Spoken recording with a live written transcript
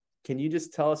can you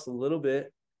just tell us a little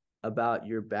bit about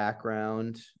your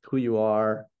background, who you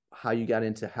are, how you got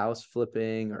into house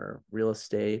flipping or real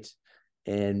estate,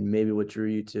 and maybe what drew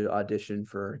you to audition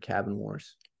for Cabin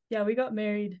Wars? Yeah, we got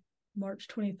married March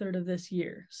 23rd of this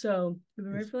year. So we've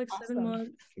been married for like Awesome. 7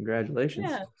 months. Congratulations.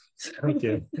 Yeah. Thank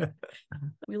you.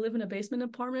 We live in a basement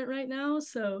apartment right now.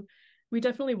 So we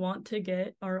definitely want to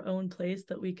get our own place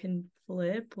that we can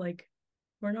flip. Like,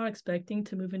 we're not expecting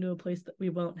to move into a place that we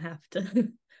won't have to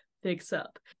fix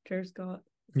up. Jared's got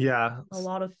Yeah. a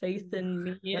lot of faith in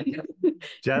me.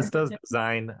 Jess does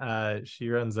design.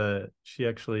 She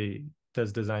actually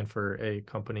does design for a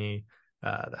company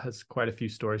that has quite a few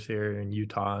stores here in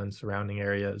Utah and surrounding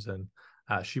areas. And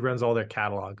she runs all their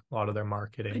catalog, a lot of their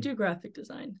marketing. I do graphic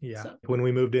design. Yeah. So. When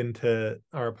we moved into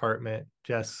our apartment,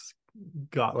 Jess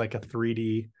got like a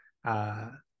 3D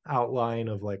outline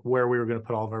of like where we were going to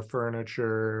put all of our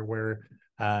furniture, where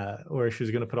she was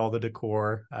going to put all the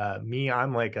decor.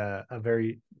 I'm like a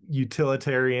very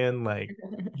utilitarian, like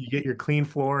you get your clean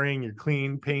flooring, your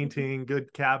clean painting,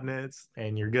 good cabinets,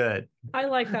 and you're good. I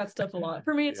like that stuff a lot.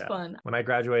 For me, it's fun. When I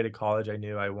graduated college, I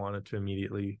knew I wanted to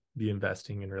immediately be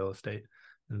investing in real estate.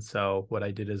 And so what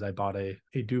I did is I bought a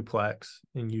duplex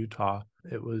in Utah.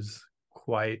 It was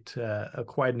quite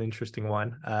an interesting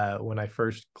one. When I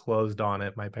first closed on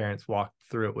it, my parents walked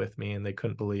through it with me and they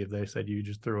couldn't believe. They said, "You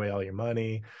just threw away all your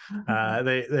money."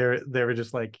 They were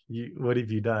just like, "What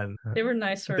have you done?" They were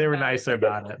nicer. They were nicer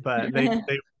about it, but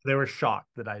they were shocked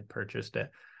that I'd purchased it.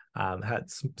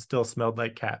 Still smelled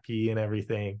like cat pee and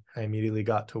everything. I immediately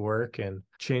got to work and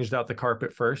changed out the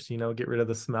carpet first, get rid of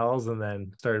the smells, and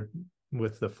then started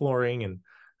with the flooring and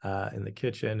in the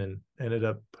kitchen, and ended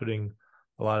up putting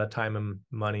a lot of time and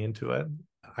money into it.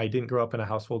 I didn't grow up in a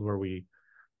household where we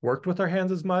worked with our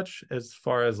hands as much as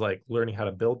far as like learning how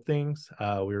to build things.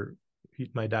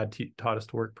 My dad taught us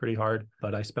to work pretty hard,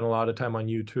 but I spent a lot of time on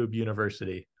YouTube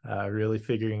University, really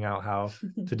figuring out how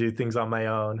to do things on my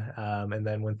own. And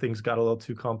then when things got a little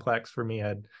too complex for me,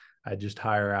 I'd just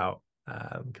hire out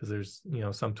because there's,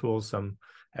 some tools, some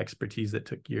expertise that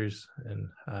took years, and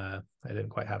I didn't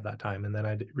quite have that time. And then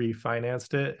I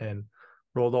refinanced it and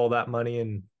rolled all that money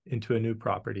into a new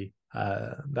property.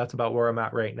 That's about where I'm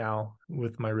at right now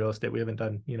with my real estate. We haven't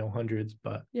done, hundreds,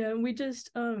 but yeah, we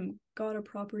just got a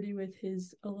property with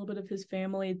a little bit of his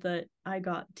family that I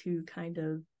got to kind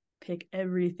of pick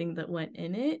everything that went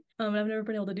in it. I've never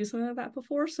been able to do something like that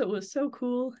before, so it was so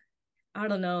cool. I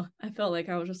don't know. I felt like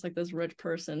I was just like this rich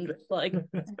person, like,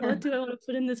 what do I want to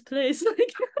put in this place?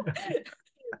 Like,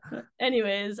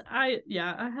 anyways, I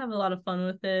have a lot of fun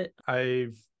with it.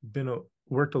 I've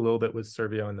worked a little bit with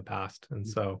Servio in the past, and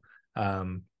so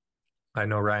I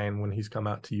know Ryan when he's come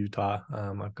out to Utah.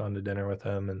 I've gone to dinner with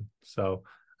him, and so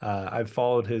I've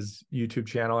followed his YouTube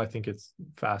channel. I think it's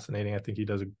fascinating. I think he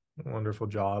does a wonderful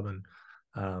job,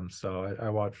 and so I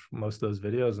watch most of those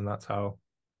videos, and that's how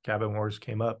Cabin Wars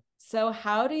came up. So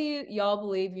how do y'all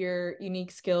believe your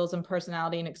unique skills and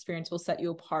personality and experience will set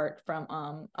you apart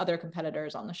from other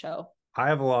competitors on the show? I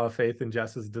have a lot of faith in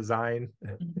Jess's design.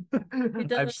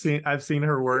 I've seen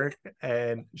her work,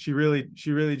 and she really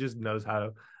just knows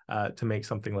how to make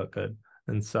something look good.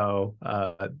 And so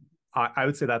I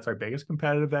would say that's our biggest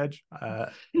competitive edge.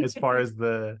 As far as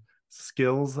the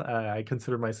skills, I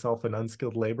consider myself an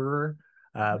unskilled laborer.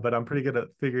 But I'm pretty good at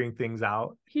figuring things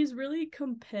out. He's really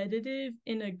competitive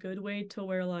in a good way, to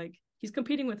where like he's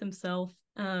competing with himself.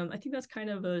 I think that's kind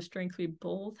of a strength we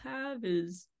both have,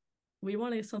 is we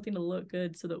want something to look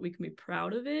good so that we can be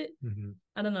proud of it. Mm-hmm.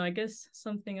 I don't know. I guess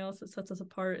something else that sets us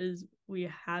apart is we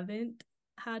haven't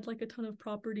had like a ton of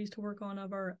properties to work on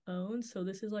of our own. So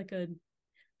this is like kind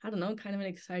of an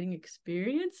exciting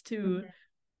experience to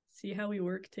see how we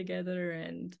work together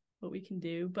and what we can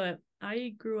do. But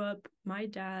I grew up, my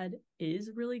dad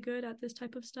is really good at this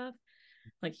type of stuff.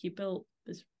 Like, he built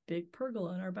this big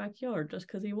pergola in our backyard just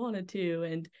because he wanted to,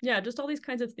 and just all these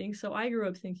kinds of things. So I grew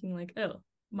up thinking like, oh,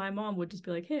 my mom would just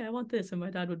be like, hey, I want this, and my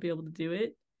dad would be able to do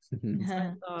it.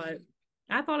 So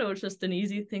I thought it was just an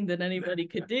easy thing that anybody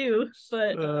could do,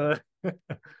 but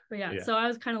yeah. So I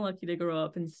was kind of lucky to grow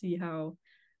up and see how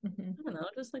I don't know,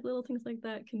 just like little things like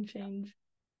that can change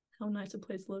how nice a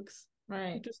place looks.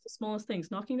 Right. Just the smallest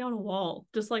things, knocking down a wall,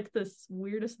 just like the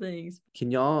weirdest things. Can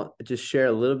y'all just share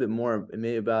a little bit more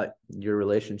maybe about your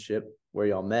relationship, where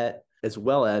y'all met, as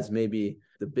well as maybe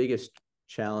the biggest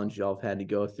challenge y'all have had to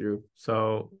go through?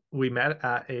 So we met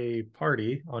at a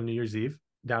party on New Year's Eve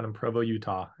down in Provo,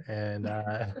 Utah. And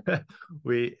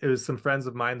it was some friends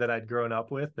of mine that I'd grown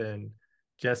up with, and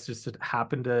Jess just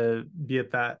happened to be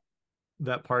at that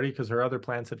that party because her other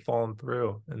plans had fallen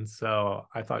through. And so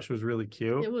I thought she was really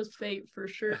cute. It was fate for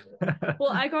sure.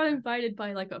 Well, I got invited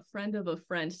by like a friend of a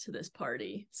friend to this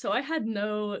party, so I had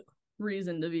no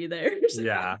reason to be there.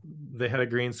 Yeah, they had a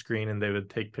green screen and they would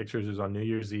take pictures. It was on New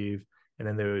Year's Eve, and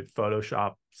then they would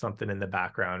Photoshop something in the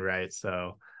background, right?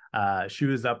 So she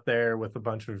was up there with a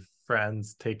bunch of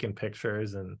friends taking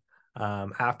pictures. And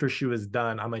after she was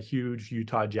done, I'm a huge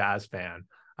Utah Jazz fan.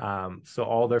 So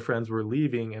all their friends were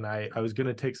leaving, and I was going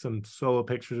to take some solo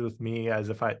pictures with me as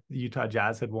if Utah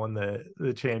Jazz had won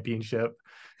the championship,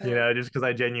 just because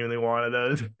I genuinely wanted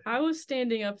those. I was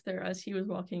standing up there as he was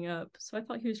walking up, so I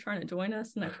thought he was trying to join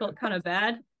us, and I felt kind of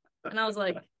bad. And I was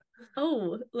like,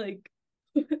 oh, like,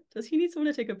 does he need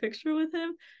someone to take a picture with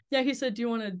him? Yeah, he said, do you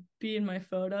want to be in my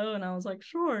photo? And I was like,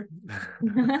 sure.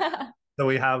 So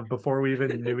we have, before we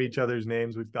even knew each other's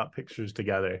names, we've got pictures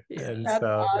together. Yeah. And That's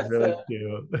so awesome. really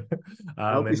cute.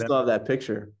 I hope you still have that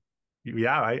picture.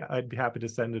 Yeah, I'd be happy to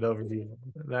send it over to you.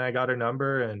 Then I got her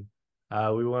number, and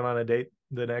we went on a date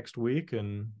the next week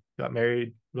and got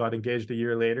married, got engaged a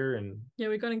year later. And yeah,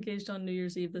 we got engaged on New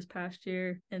Year's Eve this past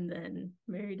year and then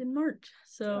married in March.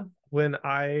 So when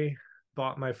I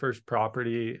bought my first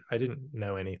property, I didn't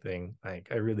know anything. Like,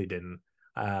 I really didn't.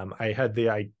 I had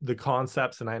the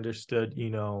concepts, and I understood,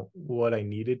 what I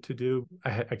needed to do.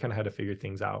 I kind of had to figure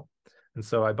things out. And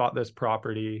so I bought this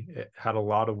property. It had a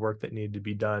lot of work that needed to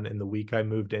be done in the week I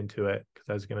moved into it, because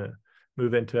I was going to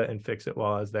move into it and fix it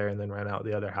while I was there and then rent out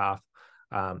the other half.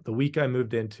 The week I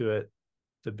moved into it,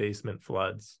 the basement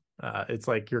floods. It's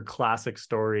like your classic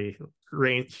story.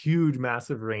 Huge,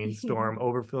 massive rainstorm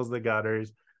overfills the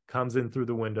gutters, comes in through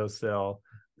the windowsill.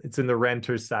 It's in the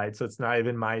renter's side, so it's not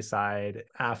even my side.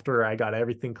 After I got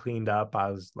everything cleaned up,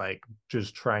 I was like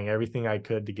just trying everything I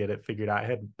could to get it figured out. I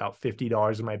had about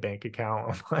 $50 in my bank account.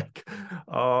 I'm like,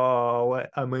 oh,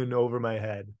 I'm in over my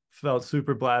head. Felt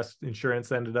super blessed.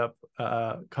 Insurance ended up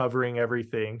covering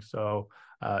everything, so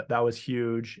that was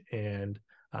huge. And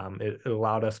it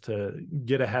allowed us to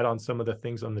get ahead on some of the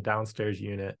things on the downstairs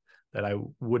unit that I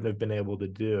wouldn't have been able to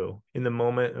do. In the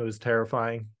moment, it was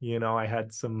terrifying. I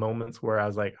had some moments where I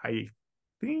was like, I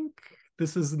think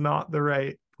this is not the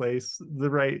right place, the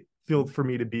right field for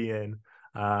me to be in,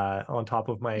 on top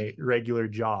of my regular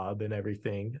job and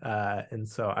everything. And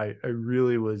so I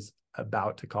really was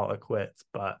about to call it quits,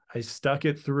 but I stuck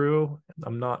it through.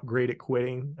 I'm not great at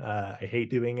quitting. I hate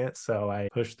doing it. So I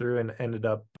pushed through and ended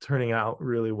up turning out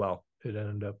really well. It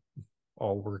ended up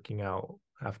all working out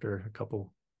after a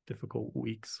couple difficult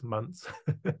weeks, months.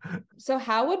 So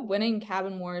how would winning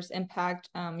Cabin Wars impact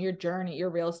your journey, your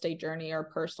real estate journey, or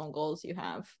personal goals you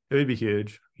have? It would be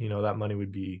huge. That money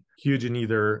would be huge in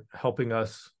either helping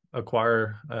us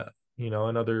acquire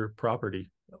another property,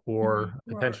 or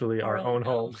potentially our own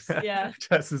home. Yeah.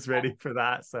 Jess is ready for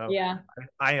that. So yeah,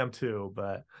 I am too,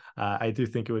 but I do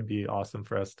think it would be awesome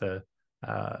for us to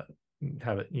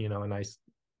have it, a nice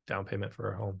down payment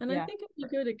for our home. And I think it'd be a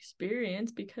good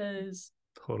experience because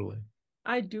totally,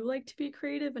 I do like to be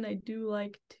creative, and I do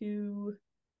like to,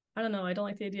 I don't know, I don't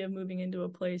like the idea of moving into a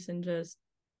place and just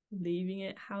leaving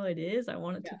it how it is. I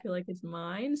want it to feel like it's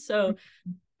mine. So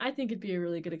I think it'd be a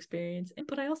really good experience.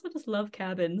 But I also just love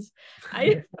cabins.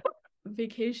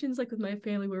 Vacations like with my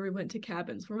family where we went to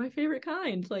cabins were my favorite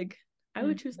kind. Like I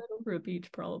would choose that over a beach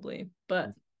probably.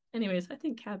 But anyways, I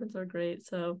think cabins are great.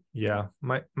 So yeah,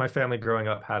 my family growing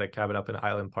up had a cabin up in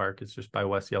Island Park. It's just by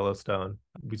West Yellowstone.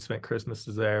 We spent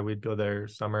Christmases there. We'd go there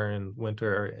summer and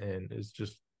winter, and it's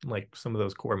just like some of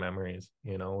those core memories.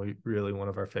 Really one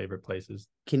of our favorite places.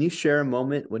 Can you share a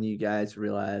moment when you guys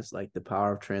realized like the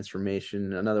power of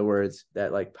transformation? In other words,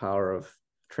 that like power of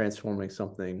transforming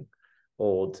something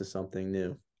old to something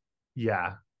new.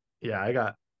 Yeah. I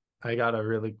got a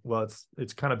really, well,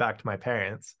 it's kind of back to my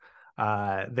parents.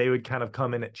 They would kind of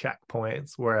come in at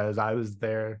checkpoints, whereas I was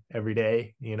there every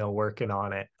day, working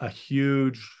on it. A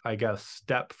huge, I guess,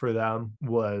 step for them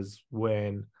was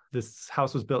when this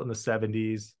house was built in the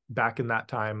 70s. Back in that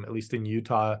time, at least in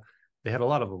Utah, they had a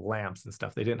lot of lamps and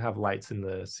stuff. They didn't have lights in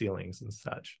the ceilings and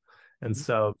such. And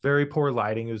so very poor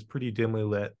lighting. It was pretty dimly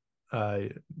lit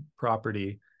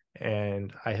property.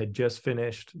 And I had just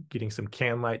finished getting some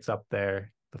can lights up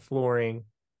there, the flooring,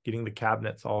 getting the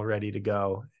cabinets all ready to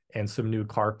go, and some new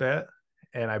carpet.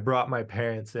 And I brought my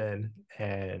parents in,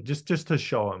 and just to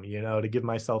show them, to give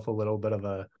myself a little bit of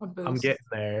a I'm getting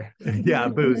there. Yeah,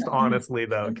 boost, honestly,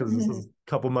 though, because this is a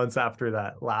couple months after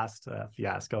that last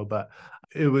fiasco. But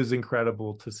it was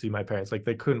incredible to see my parents. Like,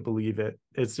 they couldn't believe it.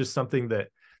 It's just something that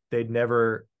they'd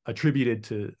never attributed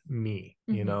to me,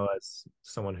 as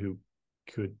someone who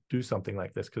could do something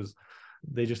like this, because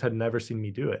they just had never seen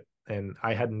me do it. and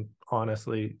I hadn't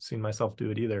honestly seen myself do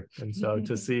it either. And so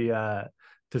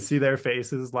to see their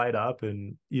faces light up,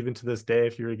 and even to this day,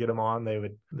 if you were to get them on,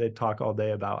 they'd talk all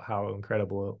day about how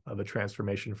incredible of a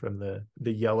transformation from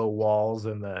the yellow walls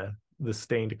and the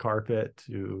stained carpet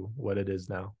to what it is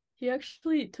now. He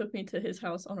actually took me to his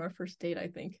house on our first date, I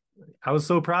think. I was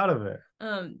so proud of it.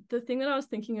 The thing that I was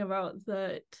thinking about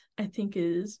that I think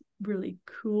is really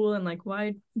cool and like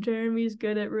why Jeremy's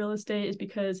good at real estate is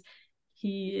because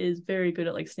he is very good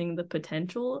at like seeing the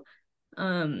potential.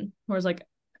 Whereas like,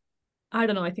 I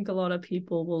don't know, I think a lot of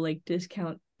people will like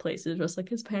discount places just like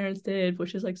his parents did,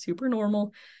 which is like super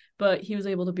normal. But he was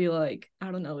able to be like,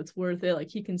 I don't know, it's worth it.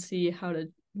 Like he can see how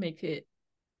to make it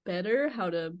better, how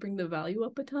to bring the value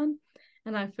up a ton.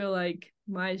 And I feel like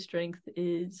my strength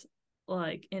is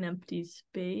like an empty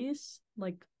space.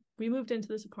 Like we moved into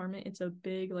this apartment, it's a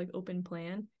big like open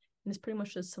plan, and it's pretty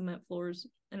much just cement floors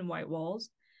and white walls.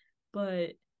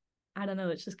 But I don't know,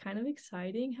 it's just kind of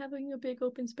exciting having a big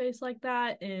open space like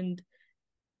that. And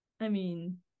I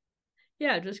mean,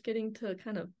 yeah, just getting to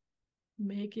kind of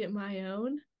make it my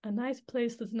own. A nice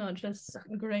place that's not just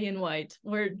gray and white,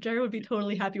 where Jared would be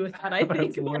totally happy with that, I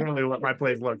think. That's literally what my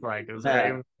place looked like. It was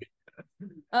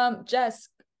Jess,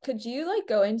 could you like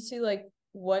go into like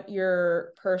what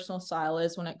your personal style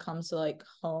is when it comes to like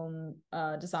home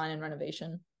design and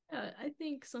renovation? Yeah, I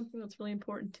think something that's really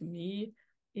important to me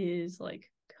is like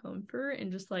comfort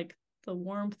and just like the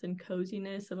warmth and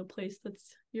coziness of a place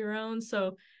that's your own.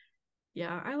 So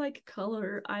yeah, I like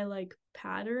color, I like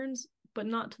patterns, but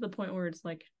not to the point where it's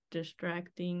like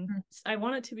distracting. I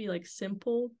want it to be like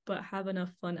simple, but have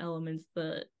enough fun elements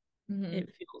that it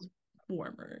feels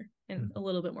warmer and a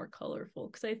little bit more colorful.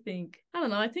 Because I don't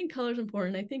know, I think color's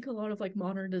important. I think a lot of like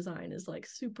modern design is like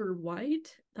super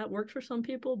white. That works for some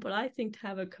people, but I think to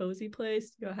have a cozy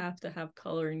place, you have to have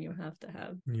color and you have to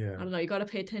have, I don't know, you got to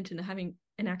pay attention to having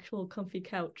an actual comfy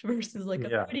couch versus like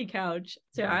a pretty couch.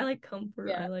 So I like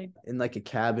comfort. I like in like a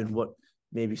cabin, what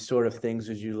maybe sort of things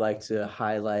would you like to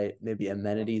highlight, maybe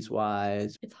amenities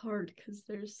wise? It's hard because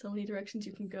there's so many directions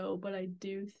you can go, but I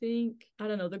do think, I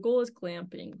don't know, the goal is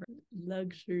glamping,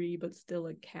 luxury, but still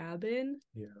a cabin.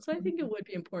 Yeah. So I think it would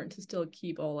be important to still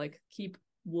keep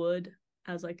wood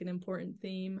as like an important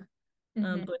theme, but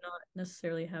not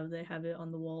necessarily have it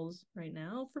on the walls right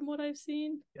now from what I've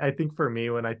seen. I think for me,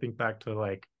 when I think back to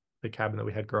like the cabin that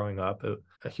we had growing up,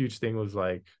 a huge thing was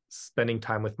like spending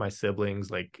time with my siblings.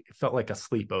 Like it felt like a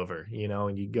sleepover,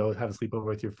 and you go have a sleepover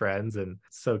with your friends. And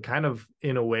so kind of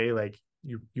in a way, like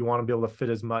you want to be able to fit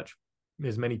as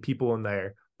many people in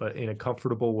there, but in a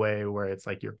comfortable way where it's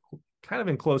like you're kind of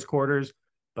in close quarters,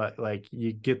 but like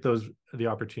you get the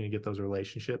opportunity to get those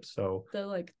relationships. So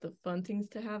the fun things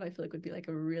to have, I feel like would be like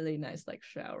a really nice like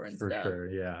shower and for stuff. sure,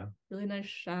 yeah. Really nice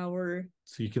shower.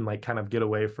 So you can like kind of get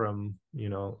away from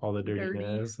all the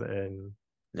dirtiness and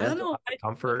I don't know.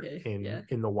 Comfort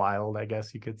in the wild, I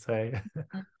guess you could say.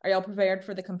 Are y'all prepared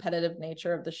for the competitive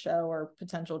nature of the show or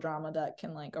potential drama that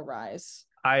can like arise?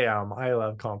 I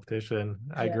love competition.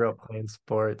 I grew up playing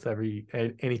sports.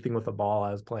 Anything with a ball,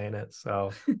 I was playing it.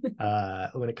 So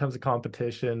when it comes to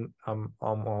competition, I'm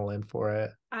all in for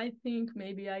it. I think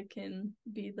maybe I can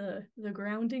be the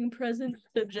grounding presence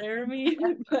to Jeremy,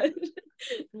 but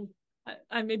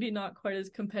I'm maybe not quite as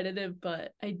competitive,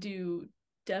 but I do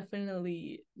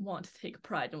definitely want to take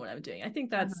pride in what I'm doing. I think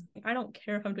that's I don't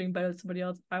care if I'm doing better than somebody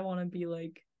else. I want to be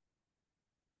like,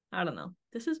 I don't know,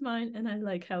 this is mine and I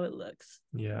like how it looks.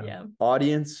 Yeah.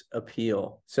 Audience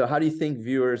appeal. So how do you think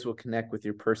viewers will connect with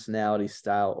your personality,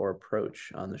 style, or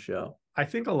approach on the show? I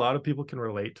think a lot of people can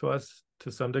relate to us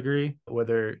to some degree,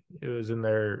 whether it was in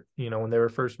their, when they were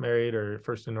first married or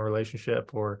first in a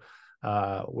relationship, or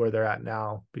where they're at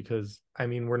now, because I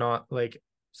mean, we're not like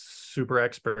super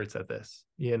experts at this,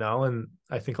 and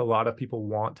I think a lot of people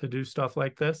want to do stuff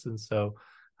like this. And so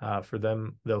for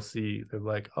them, they're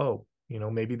like, oh,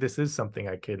 maybe this is something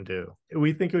I can do.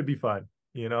 We think it would be fun.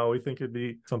 We think it'd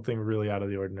be something really out of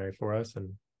the ordinary for us.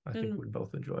 And I think we'd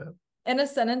both enjoy it. In a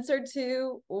sentence or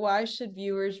two, why should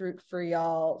viewers root for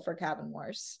y'all for Cabin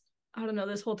Wars? I don't know.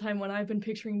 This whole time when I've been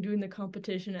picturing doing the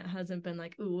competition, it hasn't been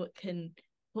like, ooh,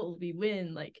 what will we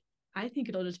win? Like, I think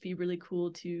it'll just be really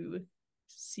cool to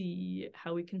see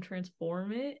how we can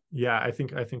transform it. Yeah, I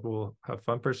think we'll have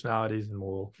fun personalities and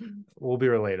we'll be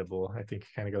relatable. I think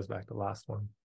it kind of goes back to the last one.